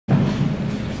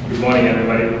Good morning,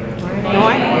 everybody. Good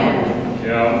morning.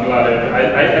 Yeah, I'm glad.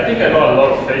 I think I know a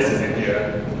lot of faces in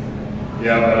here.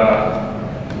 Yeah,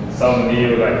 but some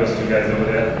new, like those two guys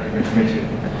over there. Good to meet you.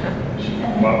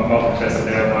 My professor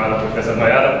there, my other professor,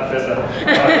 my other professor.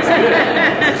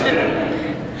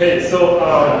 Hey, so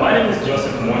my name is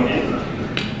Joseph Mwangi,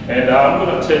 and I'm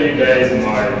going to tell you guys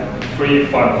my 3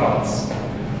 fun facts.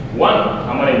 One,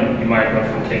 I'm an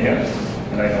immigrant from Kenya,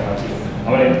 and I know how to.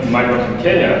 I'm an immigrant from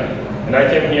Kenya, and I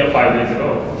came here 5 years ago.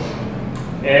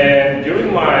 And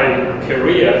during my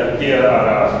career here,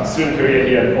 student career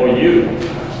here at OU,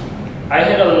 I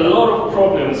had a lot of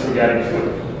problems regarding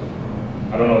food.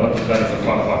 I don't know if that is a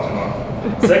fun fact or not.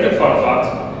 Second fun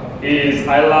fact is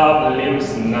I love little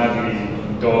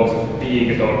snuggly dogs,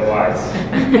 big dog wise.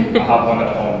 I have one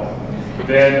at home.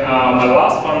 Then my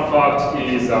last fun fact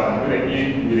is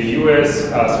with the US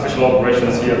Special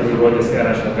Operations here at Will Rogers Air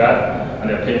National Guard, and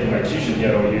they're paying for my tuition here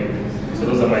at OU. So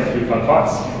those are my 3 fun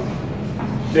facts.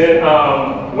 Then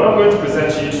what I'm going to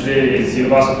present to you today is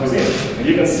universal cuisine. And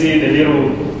you can see the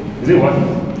little, is it one?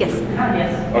 Yes.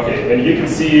 Yes. Okay, and you can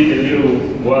see the little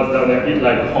words down there, eat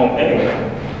like home anyway.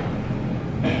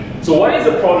 So what is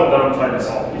the problem that I'm trying to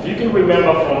solve? If you can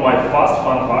remember from my first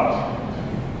fun fact,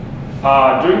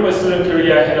 during my student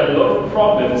career, I had a lot of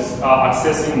problems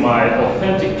accessing my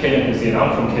authentic Kenyan cuisine.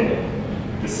 I'm from Kenya,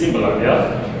 the singular,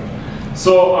 yeah?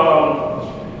 So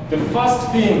the first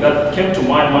thing that came to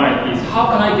my mind is how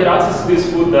can I get access to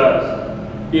this food that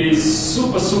it is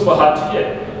super, super hard to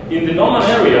get? In the Norman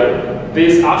area,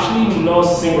 there's actually no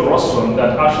single restaurant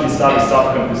that actually serves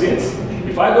African cuisines.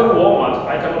 If I go to Walmart,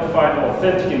 I cannot find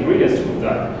authentic ingredients to cook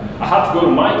that. I had to go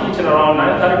to my kitchen around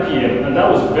 9:30 p.m. and that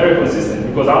was very consistent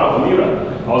because I'm a commuter.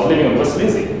 I was living in West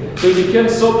Lindsay. So it became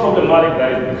so problematic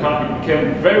that it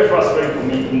became very frustrating for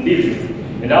me individually.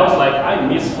 And I was like, I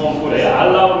miss home food. I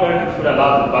love American food. I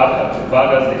love the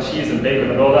burgers, the cheese and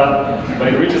bacon and all that.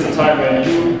 But it reaches a time when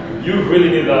you really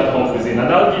need that home cuisine. And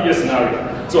I'll give you a scenario.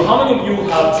 So how many of you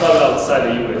have traveled outside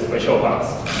the US by show of hands?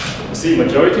 You see,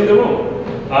 majority in the room.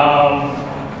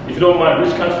 If you don't mind,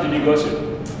 which country did you go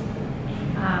to?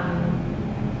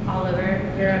 All over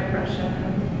Europe, Russia,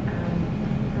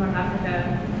 North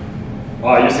Africa.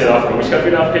 Oh, you said Africa. Which country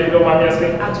in Africa, if you don't mind me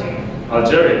asking? Algeria.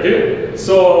 Algeria, good.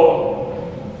 So,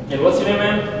 and what's your name,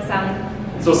 man? Sally.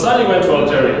 So Sally went to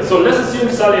Algeria. So let's assume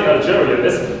Sally in Algeria,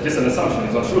 that's just an assumption,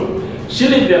 it's not true. She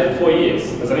lived there for 4 years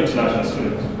as an international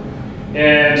student.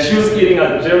 And she was eating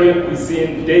Algerian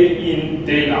cuisine day in,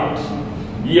 day out.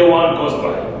 Year 1 goes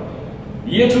by.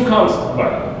 Year 2 comes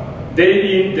by. Day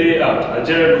in, day out,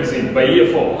 Algerian cuisine. By year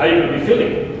 4, how are you going to be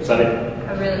feeling, Sally?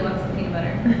 I really want some peanut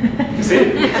butter. You see?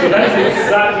 So that is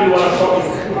exactly what I'm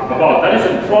talking about. That is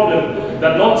a problem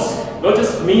that not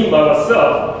just me by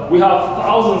myself, we have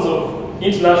thousands of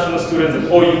international students at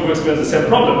OU who experience the same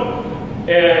problem.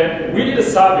 And we did a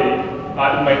survey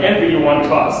in my NVD1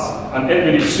 class and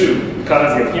NVD2,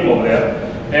 courtesy of him over there.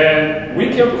 And we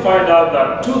came to find out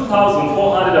that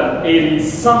 2,480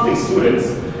 something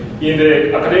students in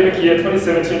the academic year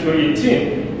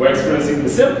 2017-2018 were experiencing the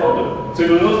same problem. So it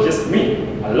was not just me,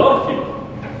 a lot of people.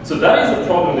 So that is the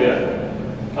problem there.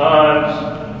 And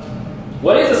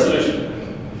what is the solution?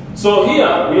 So here,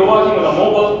 we are working on a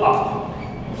mobile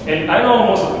app. And I know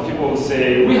most of the people will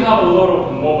say, we have a lot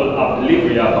of mobile app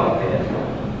delivery app out there.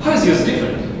 How is yours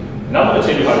different? And I'm going to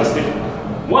tell you how it's different.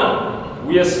 One,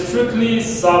 we are strictly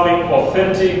serving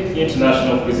authentic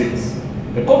international cuisines.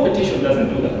 The competition doesn't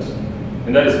do that.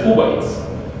 And that is Uber Eats.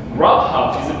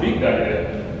 GrabHub is a big guy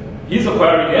there. He's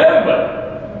acquiring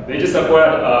everybody. They just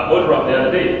acquired OrderUp the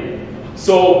other day.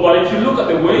 So, but if you look at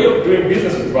the way of doing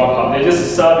business with GrabHub, they're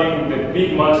just serving the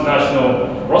big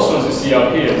multinational restaurants you see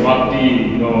out here,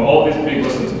 McD, all these big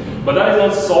restaurants. But that is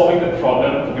not solving the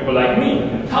problem for people like me,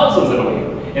 and thousands of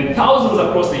them, and thousands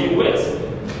across the US.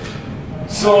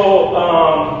 So,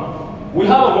 we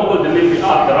have a mobile delivery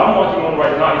app that I'm working on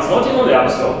right now. It's not even on the App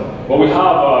Store, but we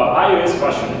have iOS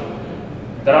version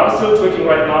that I'm still tweaking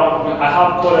right now. I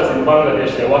have coders in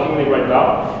Bangladesh, they're working on it right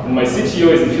now, and my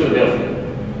CTO is in Philadelphia.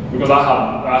 Because I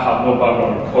have no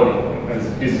background in coding, as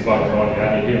business background,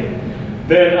 I need him.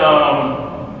 Then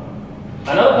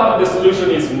another part of the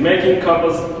solution is making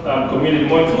campus community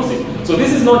more inclusive. So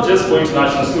this is not just for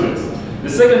international students. The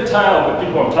second tier of the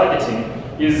people I'm targeting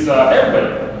is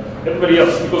everybody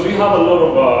else, because we have a lot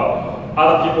of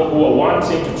other people who are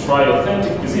wanting to try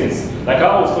authentic cuisines. Like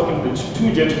I was talking to the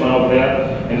 2 gentlemen over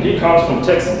there, and he comes from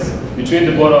Texas, between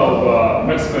the border of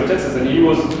Mexico and Texas, and he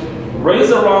was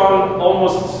raised around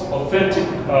almost authentic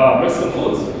Mexican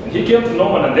foods. And he came to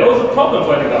Norman and there was a problem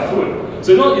finding that food.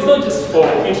 So it's not just for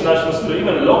international students,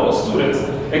 even local students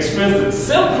experience the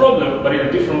same problem but in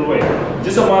a different way.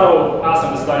 It's just a matter of us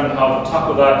understanding how to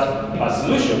tackle that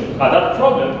solution, that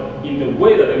problem in the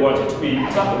way that they want it to be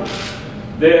tackled.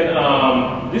 Then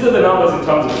these are the numbers in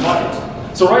terms of the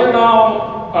market. So right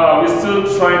now, we're still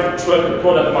trying to track the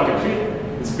product market fit.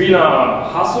 It's been a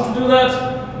hassle to do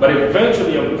that, but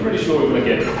eventually I'm pretty sure we're going to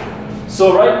get it.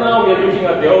 So right now we are looking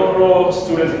at the overall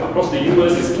students across the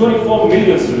US. It's 24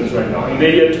 million students right now in the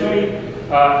year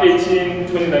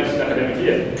 2018-2019 academic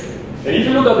year. And if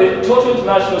you look at the total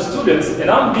international students, and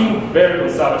I'm being very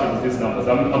conservative with these numbers.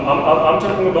 I'm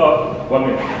talking about 1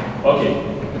 minute. Okay,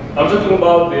 I'm talking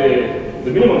about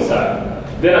the minimum side.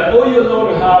 Then at OU alone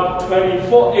we have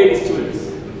 2480 students.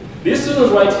 These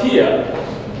students right here,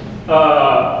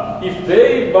 if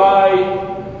they buy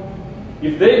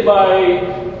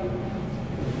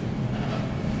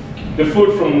the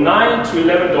food from $9 to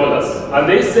 $11, and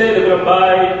they say they're going to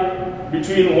buy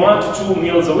between 1 to 2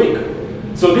 meals a week.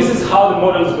 So this is how the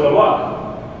model is going to work.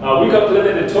 We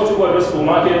calculated the total addressable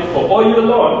market for OU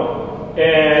alone,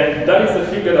 and that is the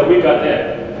figure that we got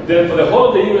there. Then for the whole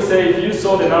of the USA, if you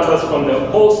saw the numbers from the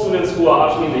whole students who are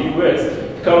actually in the US,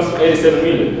 it comes to 87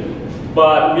 million.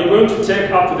 But we're going to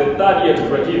take up to the third year to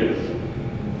break even.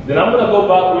 Then I'm going to go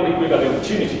back really quick at the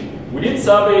opportunity. We did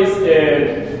surveys,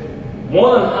 and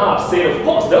more than half say, of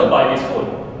course, they'll buy this food.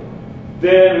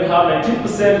 Then we have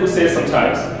 19% who say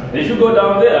sometimes. And if you go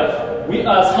down there, we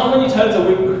ask how many times a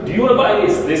week do you want to buy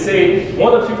this? They say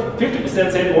more than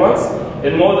 50% say it once,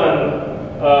 and more than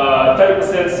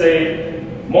 30% say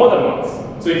more than once.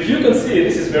 So if you can see,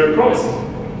 this is very promising.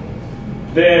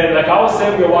 Then, like I was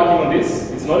saying, we are working on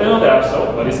this. It's not another app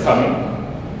store, but it's coming.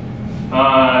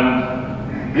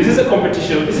 And this is a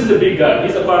competition. This is a big guy.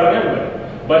 He's acquiring everywhere.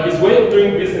 But his way of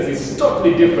doing business is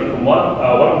totally different from what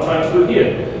I'm trying to do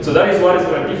here. So that is what is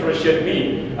going to differentiate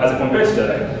me as a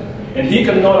competitor. And he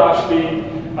cannot actually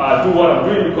do what I'm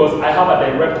doing because I have a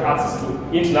direct access to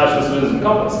international students and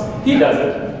companies. He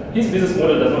doesn't. His business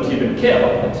model does not even care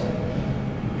about that.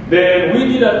 Then we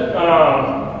did a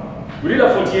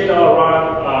 48-hour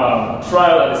run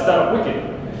trial at the Startup Weekend.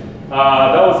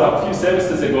 That was a few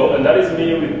semesters ago, and that is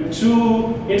me with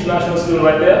 2 international students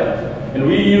right there. And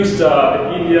we used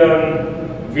the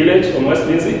Indian village on West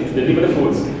Lindsay to deliver the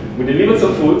foods. We delivered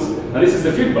some foods, and this is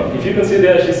the feedback. If you can see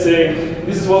there, she's saying,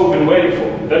 this is what we've been waiting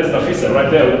for. That is Nafisa right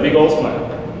there with a big old smile.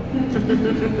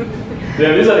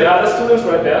 Then these are the other students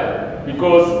right there,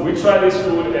 because we tried this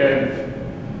food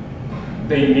and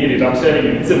they need it. I'm telling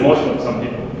you, it's emotional for some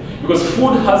people. Because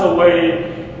food has a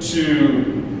way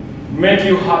to make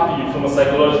you happy from a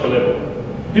psychological level.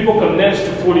 People connect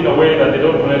to food in a way that they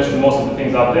don't connect to most of the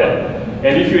things out there.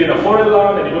 And if you're in a foreign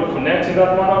land and you don't connect in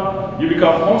that manner, you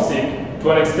become homesick to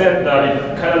an extent that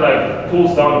it kind of like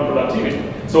pulls down your productivity.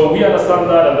 So we understand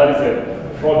that, and that is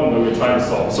a problem that we're trying to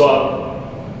solve. So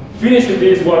I'll finish with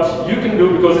this, what you can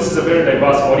do, because this is a very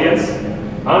diverse audience.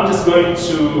 I'm just going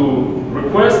to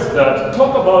request that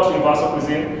talk about Universal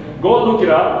Cuisine. Go look it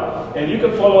up, and you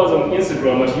can follow us on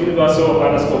Instagram at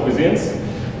universal_cuisines.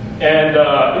 And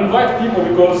invite people,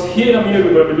 because here in a minute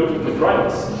we're going to be looking for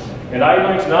drivers. And I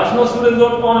know international students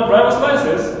don't own a driver's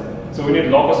license, so we need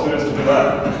local students to do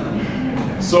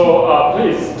that. So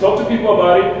please, talk to people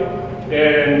about it,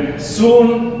 and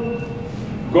soon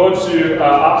go to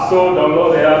App Store,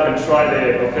 download the app, and try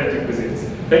the authentic cuisines.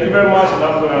 Thank you very much, and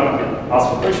I'm going to ask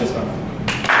for questions now.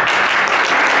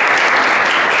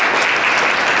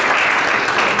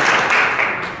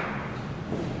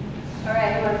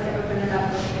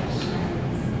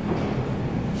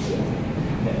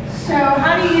 So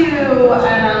how do you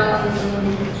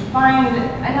find,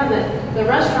 I know that the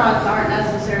restaurants aren't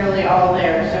necessarily all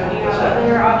there, so do you have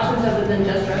other options other than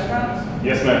just restaurants?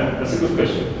 Yes, ma'am. That's a good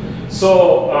question.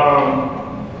 So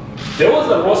there was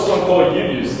a restaurant called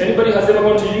Yu's. Anybody has ever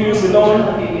gone to Yu's in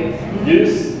Norman?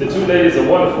 Yu's. The 2 ladies are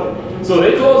wonderful. So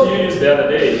they closed Yu's the other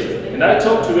day, and I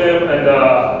talked to them, and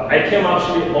I came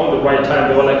actually on the right time.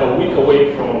 They were like a week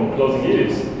away from closing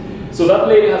Yu's. So that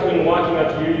lady has been working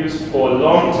at UU's for a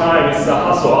long time. It's a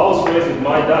hustle. I was raised with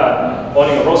my dad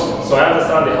owning a restaurant, so I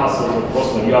understand the hassles of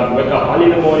restaurant. You have to wake up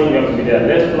early in the morning, you have to be there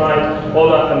late at night, all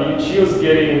that. And she was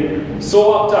getting so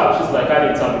worked up. She's like, I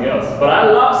need something else. But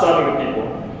I love serving the people.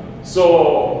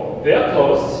 So they're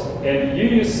closed, and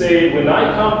UU say, when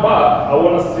I come back, I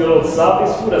want to still serve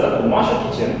this food as a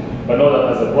commercial kitchen, but not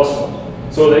as a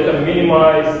restaurant. So they can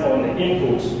minimize on the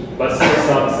input, but still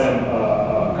serve the same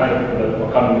kind of people that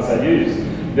were coming inside use.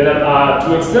 Then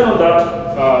to extend on that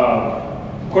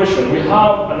question, we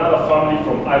have another family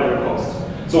from Ivory Coast.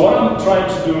 So what I'm trying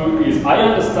to do is, I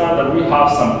understand that we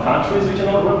have some countries which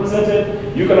are not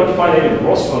represented. You cannot find any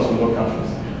restaurants from those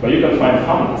countries, but you can find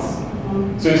families.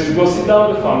 So it's to go sit down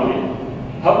with the family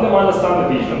help them understand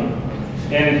the vision,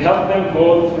 and help them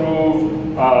go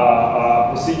through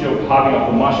a procedure of having a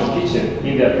commercial kitchen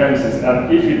in their premises. And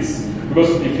because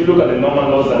if you look at the normal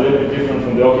laws, they're a little bit different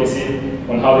from the OKC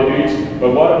on how they do it.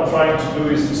 But what I'm trying to do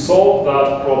is to solve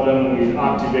that problem with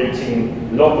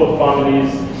activating local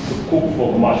families to cook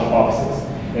for commercial purposes.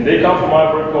 And they come from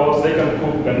Ivory Coast, they can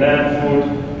cook Ghanaian food,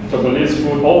 Togolese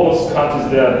food, all those countries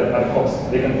there at the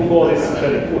coast. They can cook all these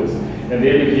authentic foods, and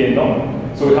they live here in Norman.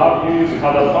 So we have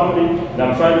that family, and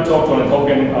I'm trying to talk to an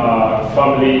Ethiopian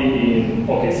family in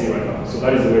OKC right now. So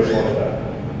that is the way forward there.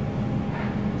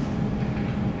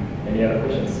 Any other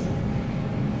questions?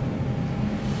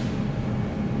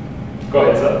 Go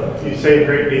ahead, sir. You say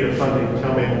great need of funding.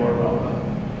 Tell me more about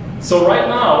that. So right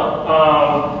now,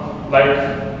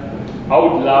 I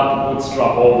would love to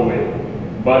bootstrap all the way,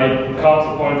 but it comes to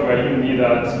a point where you need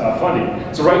that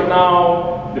funding. So right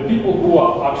now, the people who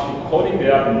are actually coding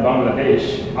the app in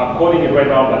Bangladesh are coding it right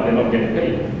now, but they're not getting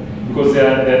paid because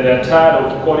they're tired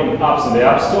of coding apps in the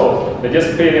app store. They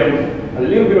just pay them a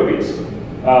little bit of it,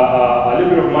 a little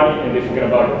bit of money, and they forget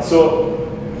about it. So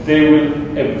they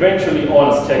will eventually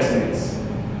own us tax units.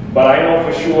 But I know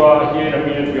for sure here in a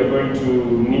minute we are going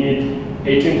to need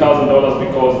 $18,000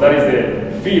 because that is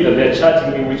the fee that they're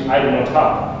charging me, which I do not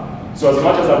have. So as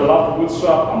much as I'd love to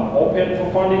bootstrap, I'm open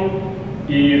for funding.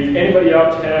 If anybody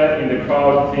out here in the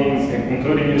crowd thinks,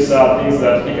 including you, sir, thinks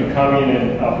that he can come in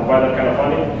and provide that kind of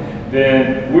funding,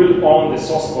 then we'll own the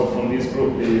source code from this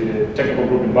group, the technical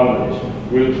group in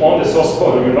Bangladesh. We'll own the source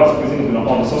code, the University Cuisines will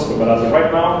own the source code, but as of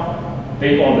right now,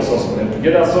 they own the source code. And to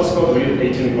get that source code, we need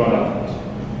 18 grand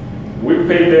upfront. We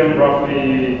paid them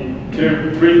roughly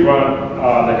 $3 grand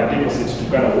like a deposit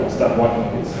to kind of start working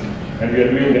on this. And we are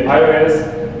doing the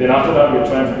iOS, then after that we're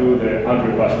trying to do the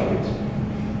Android version of it.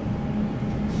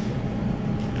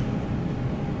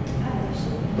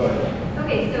 Go ahead.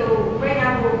 Okay, so right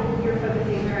now you're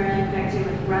focusing primarily on connecting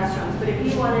with restaurants, but if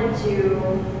you wanted to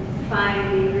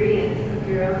find the ingredients to cook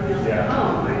your own meals at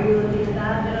home, are you looking at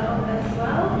that at all as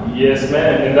well? Yes,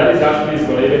 ma'am, and that is actually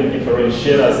going to even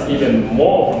differentiate us even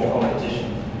more from the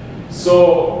competition.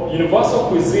 So Universal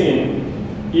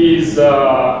Cuisine is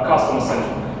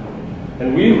customer-centric,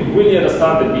 and we really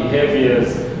understand the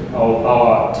behaviors of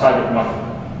our target market.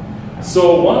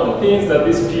 So one of the things that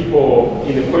these people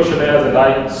in the questionnaires that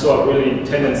I saw really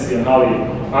tendency in how they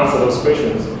answer those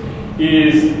questions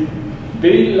is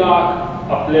they lack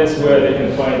a place where they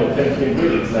can find authentic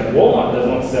ingredients. Like Walmart does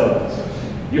not sell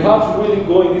that. You have to really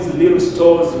go in these little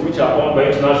stores which are owned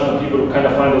by international people to kind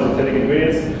of find those authentic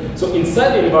ingredients. So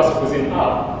inside the Universal Cuisine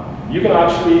app, you can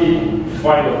actually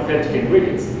find authentic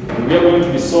ingredients. And we are going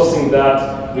to be sourcing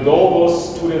that with all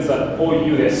those students at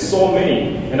OU. There's so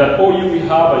many. And at OU we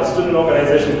have a student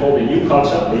organization called the U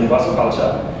Culture, the Universal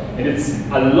Culture. And it's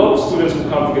a lot of students who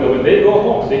come together. When they go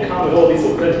home, they come with all these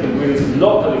authentic ingredients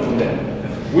locally from them.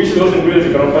 Which of those ingredients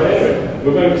you cannot find anywhere.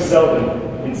 We're going to sell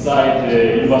them inside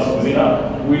the Universal Cuisine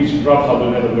app, which Grubhub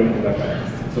will never do anything like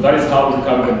that. So that is how we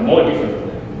become even more different from them.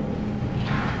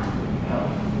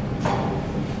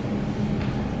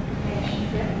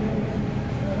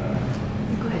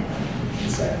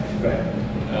 Go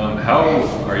ahead. How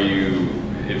are you,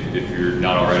 if you're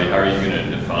not already, how are you going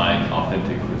to define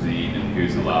authentic cuisine and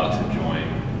who's allowed to join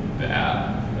the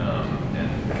app?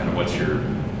 And kind of what's your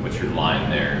line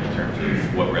there in terms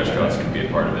of what restaurants can be a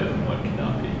part of it and what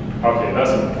cannot be? Okay,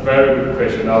 that's a very good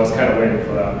question. I was kind of waiting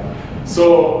for that.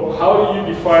 So how do you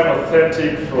define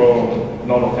authentic from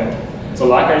non-authentic? So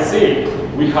like I said,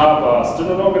 we have a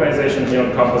student organization here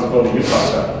on campus called the Youth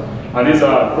Culture. And these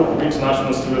are a group of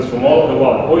international students from all over the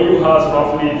world. OU has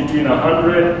roughly between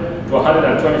 100 to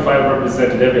 125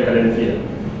 represented every academic year.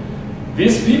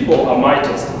 These people are my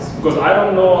testers, because I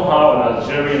don't know how an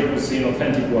Algerian cuisine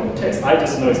authentic one tastes. I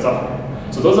just know it's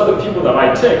African. So those are the people that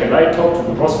I take, and I talk to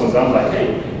the restaurants. I'm like,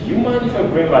 hey, do you mind if I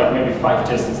bring like maybe 5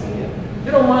 testers in here?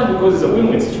 They don't mind because it's a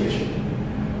win-win situation.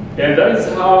 And that is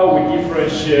how we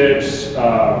differentiate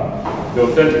the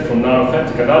authentic from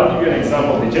non-authentic. And I'll give you an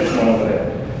example of the gentleman over there.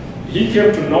 He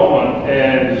came to Norman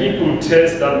and he could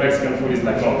taste that Mexican food. He's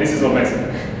like, no, this is not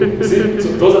Mexican. See?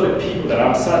 So those are the people that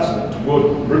I'm searching to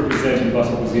go represent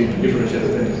Universal Cuisine to differentiate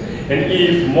authentic. And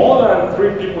if more than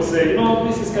 3 people say, you know,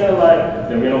 this is kind of like,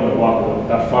 then we're not going to work with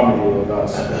that family or that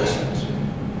restaurant.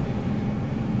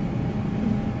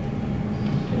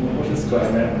 Any questions? Go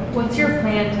ahead, man. What's your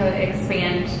plan to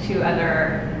expand to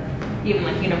other, even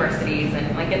like universities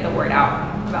and like get the word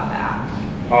out about the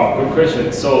app? Oh, good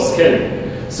question. So scaling.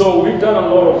 So we've done a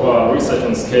lot of research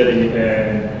on scaling,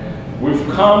 and we've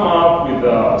come up with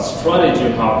a strategy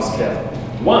on how to scale.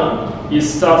 One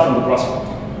is start from the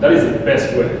grassroots. That is the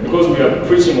best way, because we are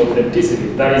preaching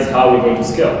authenticity. That is how we're going to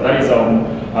scale. That is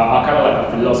our kind of like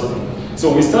a philosophy.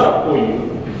 So we start at OU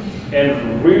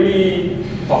and really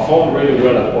perform really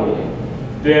well at OU.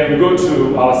 Then we go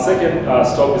to our second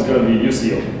stop is going to be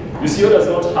UCO. UCO does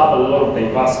not have a lot of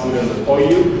diverse students at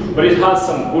OU, but it has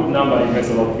some good number. It makes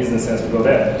a lot of business sense to go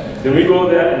there. Then we go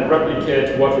there and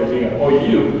replicate what we're doing at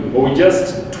OU, but we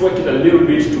just tweak it a little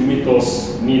bit to meet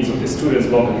those needs of the students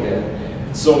locally there.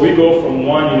 So we go from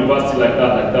one university like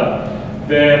that.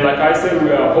 Then, like I said,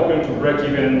 we are hoping to break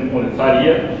even on the third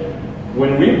year.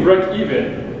 When we break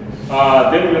even,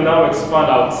 then we will now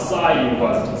expand outside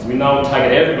universities. We now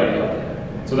target everybody out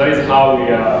there. So that is how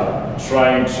we are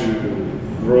trying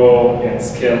to grow and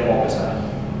scale over time.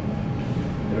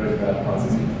 I don't know if that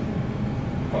answers it.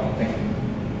 Well, thank you.